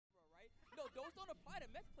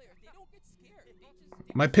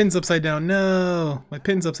My pin's upside down. No, my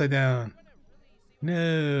pin's upside down.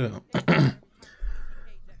 No.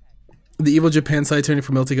 The Evil Japan side turning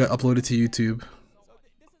for Melty got uploaded to YouTube.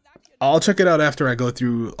 I'll check it out after I go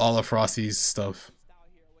through all of Frosty's stuff.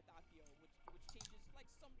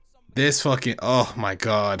 This fucking, oh my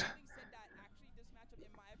god.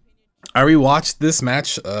 I rewatched this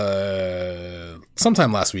match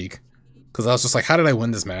sometime last week because I was just like, how did I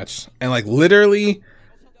win this match? And like literally,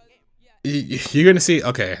 you're gonna see.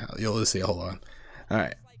 Okay, you'll see. Hold on. All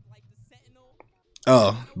right.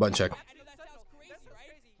 Oh, button check.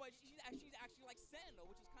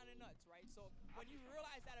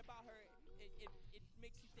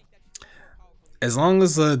 As long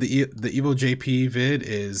as the Evil JP vid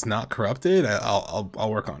is not corrupted, I'll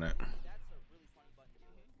work on it.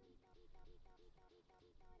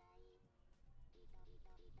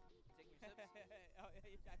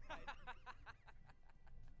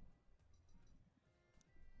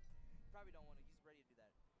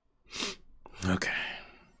 Okay.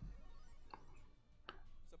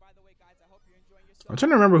 I'm trying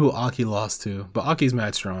to remember who Aki lost to, but Aki's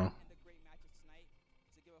mad strong.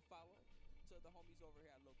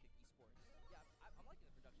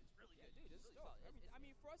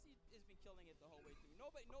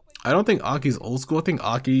 I don't think Aki's old school. I think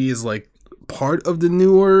Aki is like part of the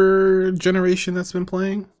newer generation that's been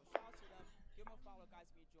playing.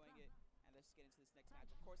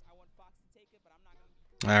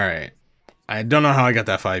 Alright. I don't know how I got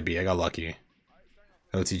that 5B. I got lucky.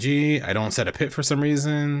 OTG. I don't set a pit for some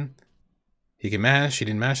reason. He can mash. He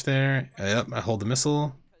didn't mash there. Yep, I hold the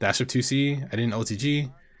missile. Dash up 2C. I didn't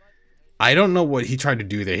OTG. I don't know what he tried to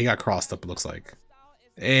do there. He got crossed up, it looks like.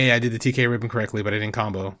 Hey, I did the TK ribbon correctly, but I didn't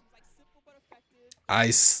combo.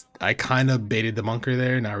 I kind of baited the bunker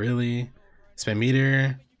there. Not really. Spin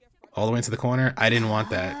meter. All the way into the corner. I didn't want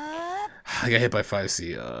that. I got hit by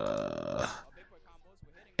 5C.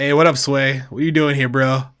 Hey, what up, Sway? What you doing here,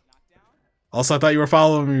 bro? Also, I thought you were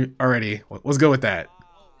following me already. What's good with that?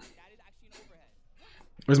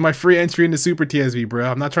 Where's my free entry into Super TSV, bro?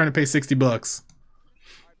 I'm not trying to pay 60 bucks.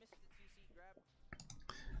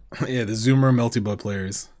 Yeah, the Zoomer multi-blood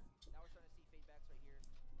players.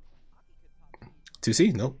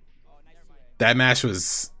 2C? Nope. That match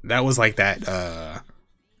was, that was like that, that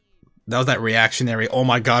was that reactionary, oh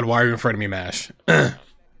my god, why are you in front of me mash?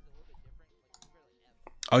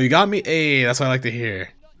 Oh, you got me? Hey, that's what I like to hear.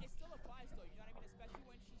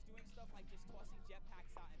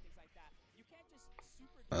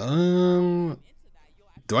 Do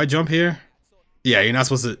I jump here? Yeah, you're not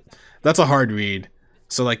supposed to. That's a hard read.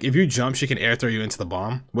 So like, if you jump, she can air throw you into the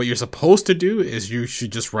bomb. What you're supposed to do is you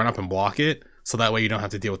should just run up and block it, so that way you don't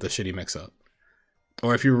have to deal with the shitty mix-up.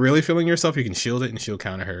 Or if you're really feeling yourself, you can shield it and shield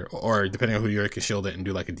counter her. Or depending on who you are, you can shield it and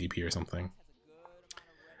do like a DP or something.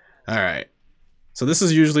 Alright. So this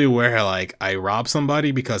is usually where like I rob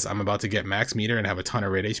somebody because I'm about to get max meter and have a ton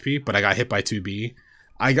of red HP, but I got hit by 2B.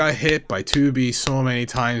 I got hit by 2B so many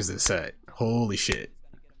times this set. Holy shit.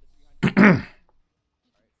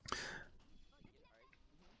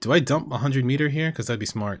 Do I dump 100 meter here? Because that'd be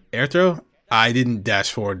smart. Air throw? I didn't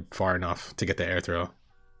dash forward far enough to get the air throw.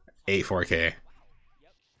 8-4K.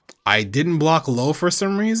 I didn't block low for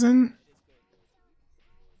some reason.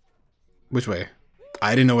 Which way?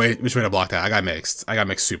 I didn't know which way to block that. I got mixed. I got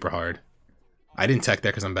mixed super hard. I didn't tech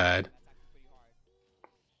there because I'm bad.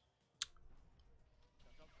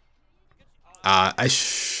 I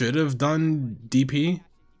should have done DP.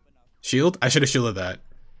 Shield? I should have shielded that.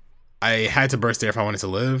 I had to burst there if I wanted to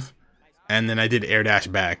live. And then I did air dash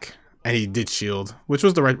back. And he did shield, which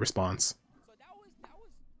was the right response.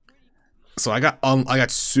 So I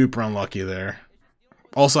got super unlucky there.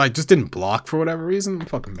 Also, I just didn't block for whatever reason. I'm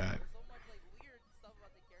fucking bad.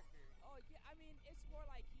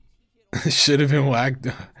 Should have been whacked.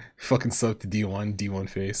 Fucking sub to D1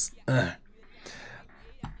 face. Ugh.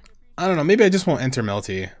 I don't know. Maybe I just won't enter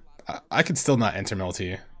Melty. I could still not enter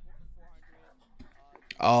Melty.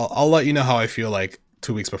 I'll let you know how I feel like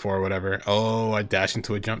 2 weeks before or whatever. Oh, I dash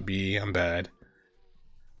into a jump B. I'm bad.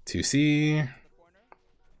 2C.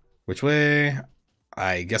 Which way?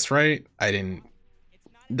 I guess right. I didn't.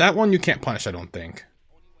 That one you can't punish, I don't think.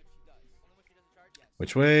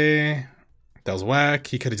 Which way? That was whack.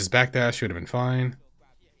 He could have just backdashed. He would have been fine.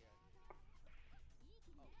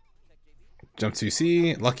 Jump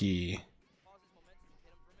 2C. Lucky.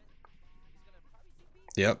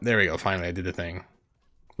 Yep, there we go. Finally, I did the thing.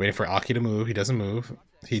 Waiting for Aki to move. He doesn't move.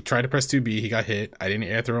 He tried to press 2B. He got hit. I didn't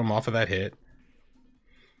air throw him off of that hit.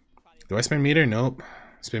 Do I spin meter? Nope.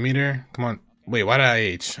 Spin meter? Come on. Wait, why did I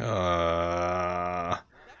H?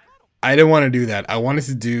 I didn't want to do that. I wanted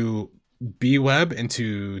to do B web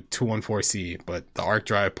into 214C, but the arc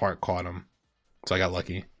drive part caught him. So I got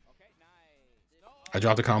lucky. I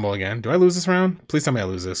dropped a combo again. Do I lose this round? Please tell me I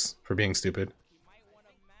lose this for being stupid.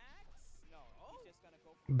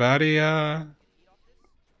 Buddy, I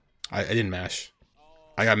didn't mash.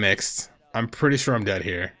 I got mixed. I'm pretty sure I'm dead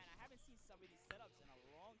here.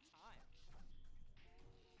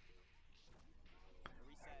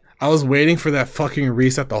 I was waiting for that fucking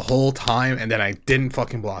reset the whole time, and then I didn't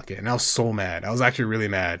fucking block it. And I was so mad. I was actually really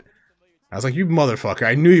mad. I was like, you motherfucker.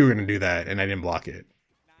 I knew you were going to do that, and I didn't block it.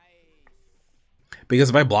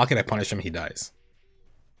 Because if I block it, I punish him, he dies.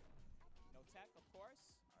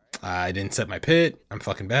 I didn't set my pit. I'm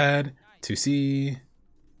fucking bad. 2C.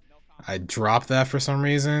 I dropped that for some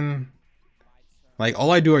reason. Like,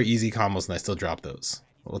 all I do are easy combos, and I still drop those.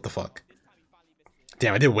 What the fuck?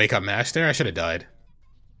 Damn, I did wake up mash there. I should have died.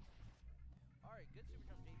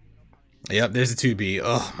 Yep, there's a 2B.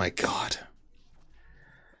 Oh my god.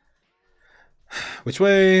 Which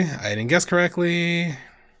way? I didn't guess correctly.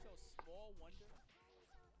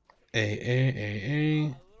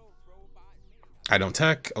 A. I don't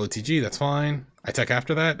tech. OTG, that's fine. I tech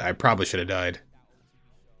after that. I probably should have died.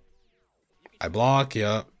 I block,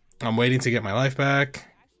 yep. I'm waiting to get my life back.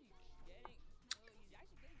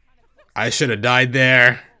 I should have died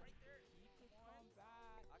there.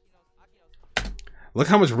 Look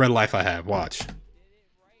how much red life I have. Watch.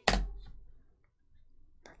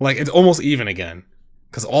 Like, it's almost even again.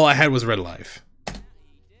 Because all I had was red life.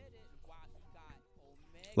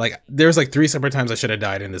 Like, there's like 3 separate times I should have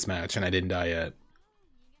died in this match, and I didn't die yet.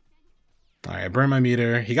 Alright, I burned my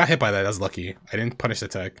meter. He got hit by that. That's lucky. I didn't punish the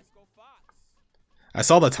tech. I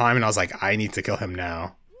saw the time, and I was like, I need to kill him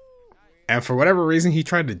now. And for whatever reason, he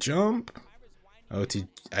tried to jump. I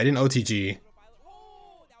didn't OTG.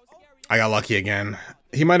 I got lucky again.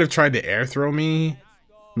 He might have tried to air throw me,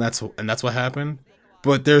 and that's what happened.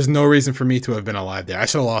 But there's no reason for me to have been alive there. I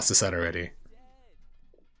should have lost the set already.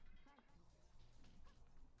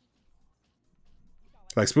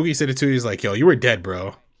 Like, Spooky said it too. He's like, yo, you were dead,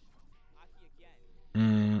 bro.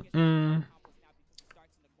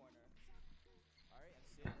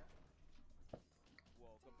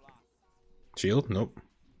 Shield? Nope.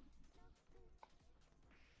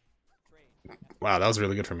 Wow, that was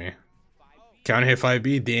really good for me. Counter hit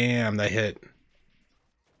 5B. Damn, that hit.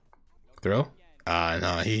 Throw?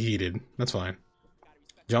 No, he heated. That's fine.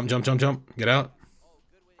 Jump, jump, jump, jump. Get out.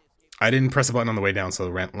 I didn't press a button on the way down, so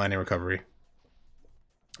landing recovery.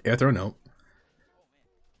 Air throw? Nope.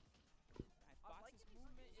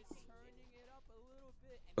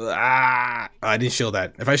 I didn't shield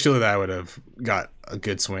that. If I shielded that, I would have got a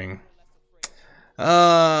good swing.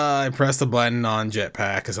 I pressed the button on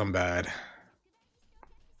jetpack because I'm bad.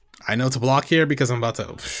 I know to block here because I'm about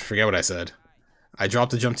to forget what I said. I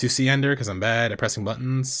dropped the jump 2C ender because I'm bad at pressing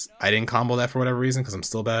buttons. I didn't combo that for whatever reason because I'm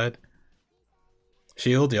still bad.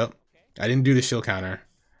 Shield, yep. I didn't do the shield counter.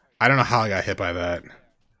 I don't know how I got hit by that.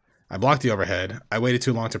 I blocked the overhead. I waited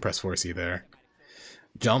too long to press 4C there.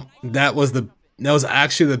 Jump. That was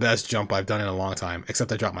actually the best jump I've done in a long time,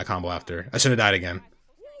 except I dropped my combo after. I should have died again.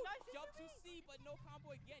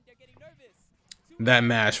 That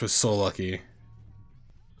mash was so lucky.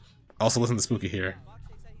 Also listen to Spooky here.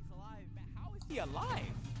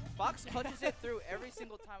 Fox punches it through every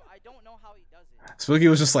single time. I don't know how he does it. Spooky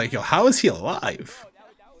was just like, yo, how is he alive?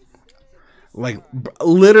 Like,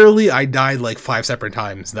 literally, I died like 5 separate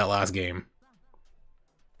times that last game.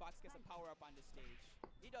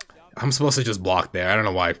 I'm supposed to just block there. I don't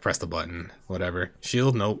know why I pressed the button. Whatever.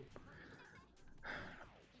 Shield? Nope.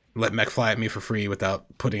 Let mech fly at me for free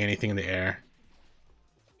without putting anything in the air.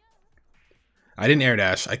 I didn't air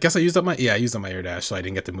dash. I guess I used up my... Yeah, I used up my air dash, so I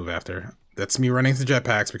didn't get to move after. That's me running to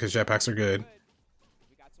jetpacks because jetpacks are good.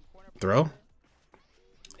 Throw?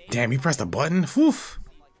 Damn, you pressed a button? Whew.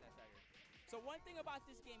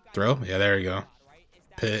 Throw? Yeah, there you go.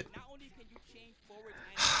 Pit.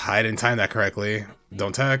 I didn't time that correctly.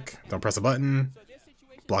 Don't tech. Don't press a button.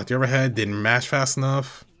 Blocked the overhead. Didn't mash fast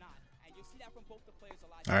enough.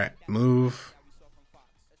 Alright, move.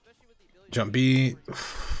 Jump B.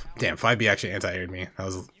 Damn, 5B actually anti-aired me.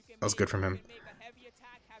 That was good from him.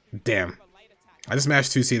 Damn. I just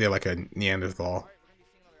mashed 2C there like a Neanderthal.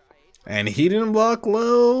 And he didn't block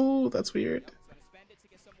low. That's weird.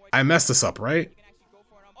 I messed this up, right?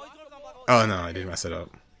 Oh no, I didn't mess it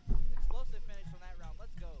up.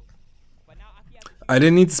 I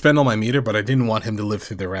didn't need to spend all my meter, but I didn't want him to live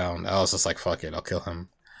through the round. I was just like, fuck it, I'll kill him.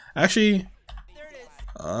 Actually,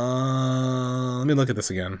 let me look at this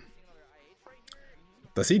again.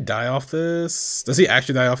 Does he die off this? Does he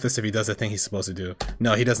actually die off this if he does the thing he's supposed to do?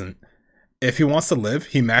 No, he doesn't. If he wants to live,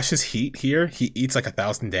 he mashes heat here. He eats like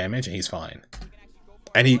 1,000 damage and he's fine.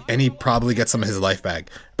 And he probably gets some of his life back.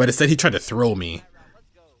 But instead he tried to throw me.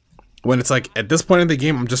 When it's like, at this point in the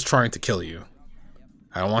game, I'm just trying to kill you.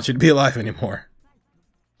 I don't want you to be alive anymore.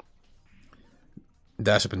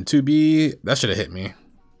 Dash up in 2B. That should have hit me.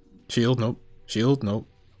 Shield, nope. Shield, nope.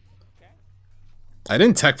 I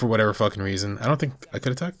didn't tech for whatever fucking reason. I don't think I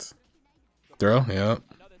could have teched. Throw, yeah.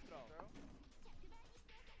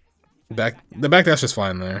 The back dash is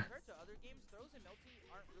fine there.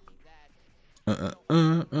 I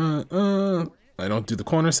don't do the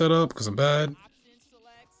corner setup because I'm bad.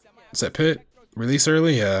 Set pit. Release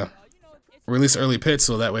early, yeah. Release early pit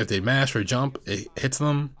so that way if they mash or jump, it hits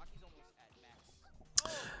them.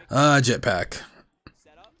 Jetpack.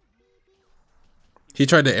 He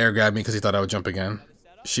tried to air grab me because he thought I would jump again.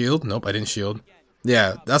 Shield? Nope, I didn't shield.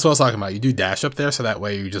 Yeah, that's what I was talking about. You do dash up there so that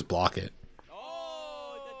way you just block it.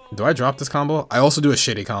 Do I drop this combo? I also do a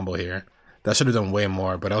shitty combo here. That should have done way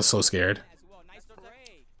more, but I was so scared.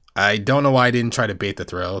 I don't know why I didn't try to bait the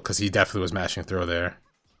throw, because he definitely was mashing throw there.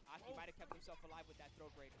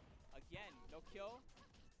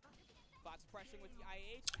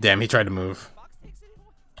 Damn, he tried to move.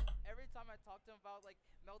 Every time I talk to him about like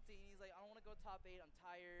melting, he's like, I don't want to go top 8, I'm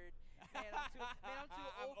tired. Man, I'm too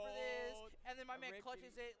old for this. And then my man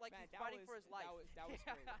clutches it like he's fighting for his life.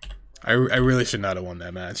 I really should not have won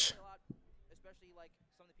that match.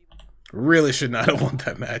 Really should not have won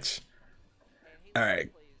that match. Alright,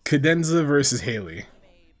 Cadenza versus Haley.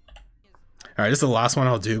 Alright, this is the last one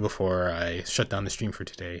I'll do before I shut down the stream for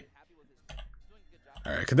today.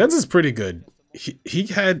 Alright, Cadenza's pretty good. He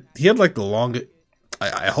had like the longest.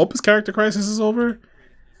 I hope his character crisis is over.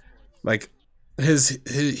 Like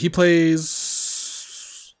he plays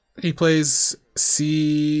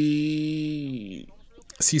C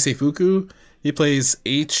Seifuku, he plays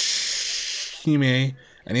H Hime,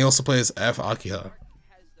 and he also plays F Akiha.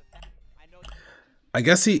 I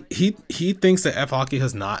guess he thinks that F Akiha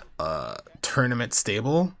is not tournament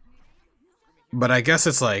stable, but I guess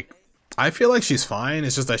it's like, I feel like she's fine.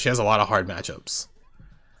 It's just that she has a lot of hard matchups.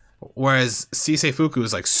 Whereas C Seifuku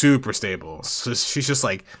is like super stable. So she's just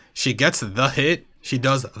like, she gets the hit, she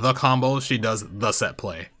does the combo, she does the set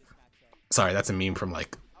play. Sorry, that's a meme from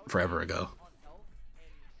like forever ago.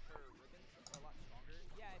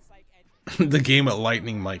 The game at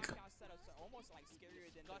Lightning Mike.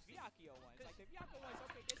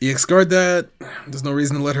 EX guard that. There's no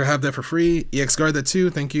reason to let her have that for free. EX guard that too,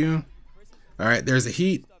 thank you. Alright, there's a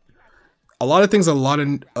heat. A lot of things a lot of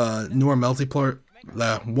newer multiplayer,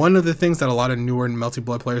 one of the things that a lot of newer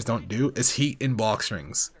multiplayer players don't do is heat in block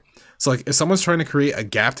strings. So like if someone's trying to create a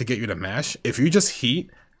gap to get you to mash, if you just heat,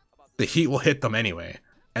 the heat will hit them anyway.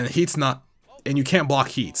 And the heat's not, and you can't block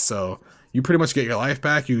heat, so you pretty much get your life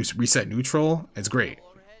back, you reset neutral, it's great.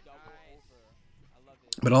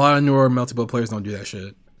 But a lot of newer multiplayer players don't do that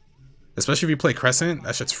shit. Especially if you play Crescent,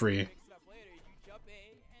 that shit's free.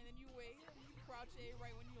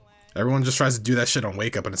 Everyone just tries to do that shit on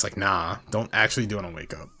Wake Up, and it's like, nah, don't actually do it on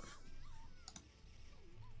Wake Up.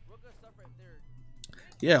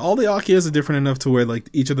 Yeah, all the Akiyas are different enough to where like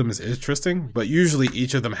each of them is interesting, but usually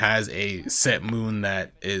each of them has a set moon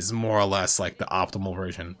that is more or less like the optimal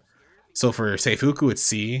version. So for Seifuku, it's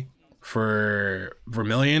C. For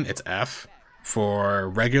Vermilion, it's F. For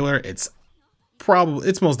regular, it's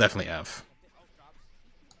most definitely F.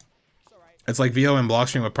 It's like VO and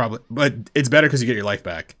Blockstream would probably, but it's better because you get your life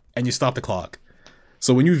back and you stop the clock.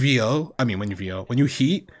 So when you when you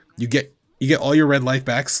heat, you get all your red life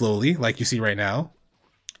back slowly, like you see right now.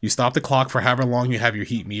 You stop the clock for however long you have your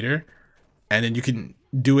heat meter, and then you can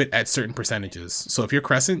do it at certain percentages. So if you're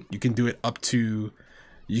Crescent, you can do it up to,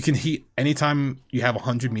 you can heat anytime you have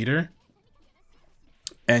 100 meter,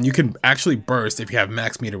 and you can actually burst if you have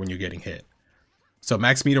max meter when you're getting hit. So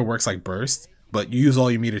max meter works like burst, but you use all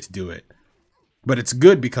your meter to do it. But it's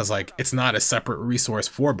good because like it's not a separate resource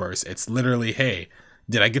for burst. It's literally, hey,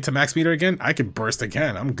 did I get to max meter again? I could burst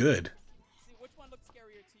again. I'm good.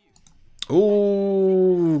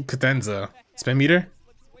 Ooh, Cadenza. Spin meter?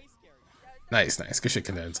 Nice, nice. Good shit,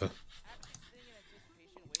 Cadenza.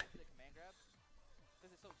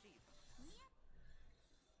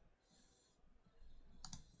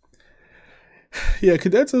 Yeah,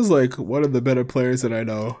 Cadenza's like one of the better players that I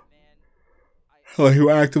know. Like, who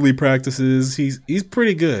actively practices. He's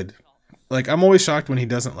pretty good. Like, I'm always shocked when he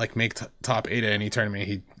doesn't like make top 8 at any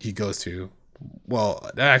tournament he goes to. Well,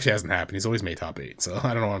 that actually hasn't happened. He's always made top 8, so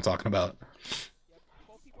I don't know what I'm talking about.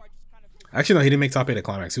 Actually, no, he didn't make top 8 at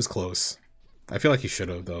Climax. He was close. I feel like he should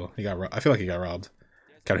have, though. I feel like he got robbed.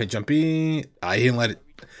 Counter hit jump B. He didn't let it.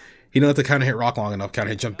 He didn't let the counter hit rock long enough. Counter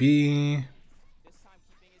hit jump B.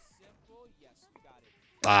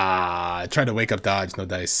 Tried to wake up dodge. No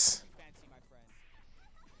dice.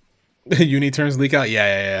 Uni turns leak out.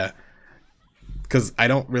 Yeah. Because I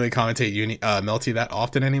don't really commentate Melty that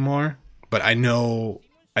often anymore. But I know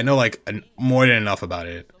like more than enough about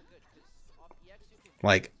it.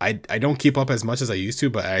 Like I don't keep up as much as I used to,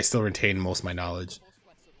 but I still retain most of my knowledge.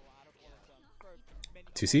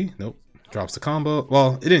 2C? Nope. Drops the combo.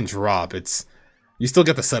 Well, it didn't drop. It's you still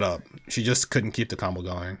get the setup. She just couldn't keep the combo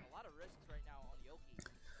going.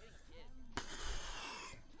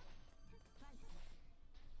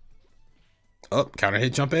 Oh, counter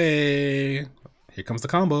hit jump A. Here comes the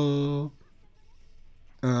combo.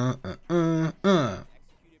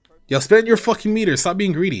 Yo, spend your fucking meter. Stop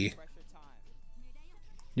being greedy.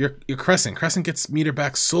 You're Crescent. Crescent gets meter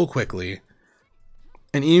back so quickly.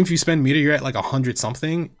 And even if you spend meter, you're at like 100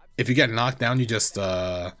 something. If you get knocked down, you just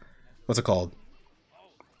what's it called?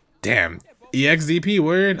 Damn. EXDP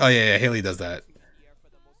word? Oh yeah, Haley does that.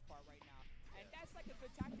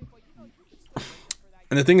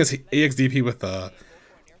 And the thing is, EXDP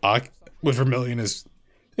with Vermilion is,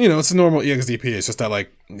 you know, it's a normal EXDP. It's just that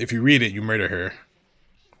like if you read it, you murder her.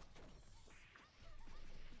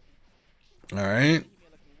 All right.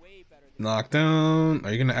 Knockdown.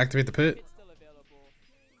 Are you gonna activate the pit?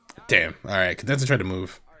 Damn. All right. Cadenza tried to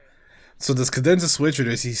move. So does Cadenza switch or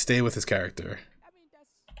does he stay with his character?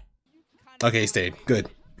 Okay, he stayed. Good.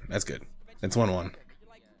 That's good. It's 1-1.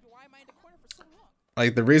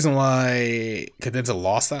 Like the reason why Cadenza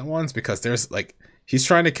lost that one is because there's like he's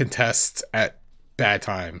trying to contest at bad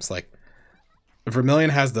times. Like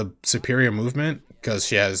Vermilion has the superior movement because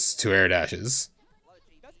she has 2 air dashes.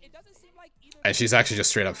 And she's actually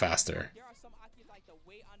just straight up faster.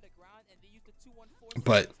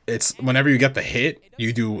 But it's whenever you get the hit,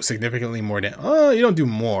 you do significantly more damage. Oh, you don't do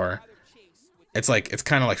more. It's like it's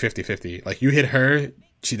kind of like 50-50. Like you hit her,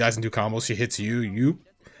 she dies in 2 combos. She hits you.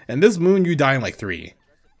 And this moon, you die in like 3.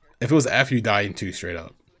 If it was F, you die in 2 straight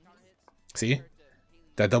up. See?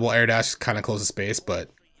 That double air dash kind of closes space,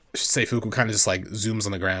 but Seifuku kind of just like zooms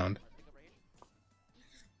on the ground.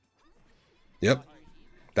 Yep.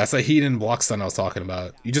 That's the heat and block stun I was talking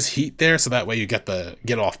about. You just heat there so that way you get the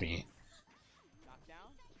get off me.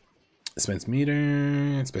 Spends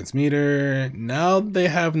meter. Now they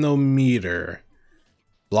have no meter.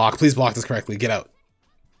 Block. Please block this correctly. Get out.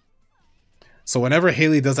 So whenever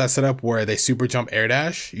Haley does that setup where they super jump air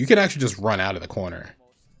dash, you can actually just run out of the corner.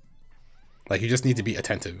 Like you just need to be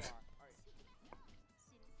attentive.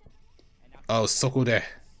 Oh, Soko de.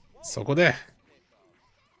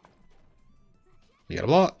 You gotta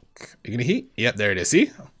block. You're gonna heat? Yep, there it is.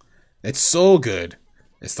 See? It's so good.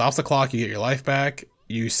 It stops the clock. You get your life back.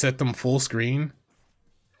 You set them full screen.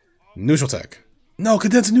 Neutral tech. No,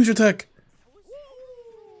 Cadenza neutral tech.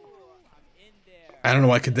 I don't know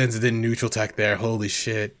why Cadenza didn't neutral tech there. Holy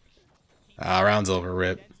shit. Round's over.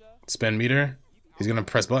 Rip. Spend meter. He's gonna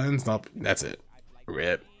press buttons. Nope. That's it.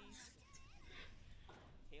 Rip.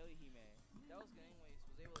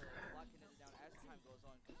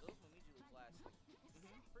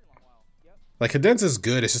 Like Cadenza's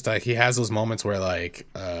good. It's just like he has those moments where like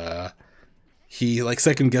he like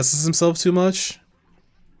second guesses himself too much.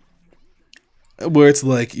 Where it's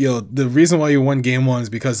like, yo, the reason why you won game 1 is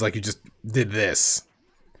because like you just did this.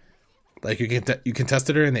 Like you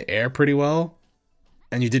contested her in the air pretty well,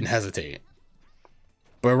 and you didn't hesitate.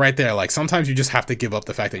 But right there, like sometimes you just have to give up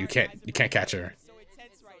the fact that you can't catch her.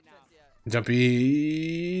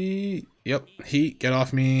 Jumpy. Yep. Heat. Get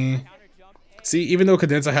off me. See, even though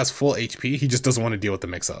Cadenza has full HP, he just doesn't want to deal with the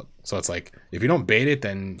mix-up. So it's like, if you don't bait it,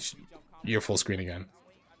 then you're full screen again.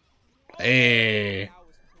 Hey.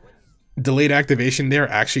 Delayed activation there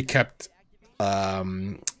actually kept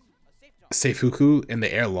Seifuku in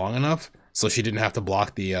the air long enough so she didn't have to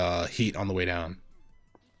block the heat on the way down.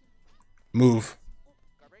 Move.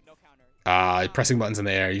 Pressing buttons in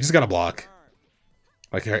the air. You just gotta block.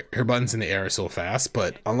 Like her buttons in the air are so fast,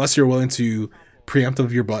 but unless you're willing to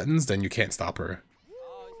preemptive your buttons, then you can't stop her.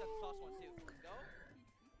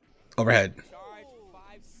 Overhead.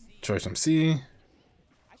 Charge some C.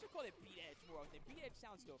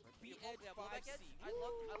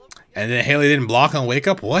 And then Haley didn't block on wake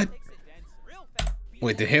up? What?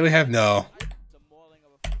 Wait, did Haley have no?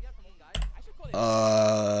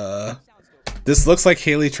 This looks like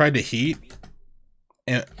Haley tried to heat.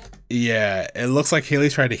 And yeah, it looks like Haley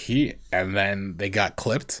tried to heat and then they got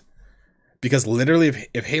clipped. Because literally,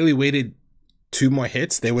 if Haley waited 2 more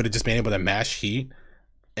hits, they would have just been able to mash heat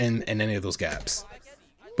in any of those gaps.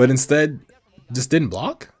 But instead, just didn't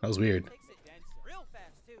block? That was weird.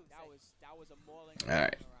 All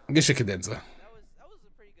right. Good shit, Cadenza. That was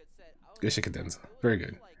a pretty good set. Good shit, It Cadenza. was Very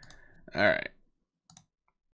good. like All right.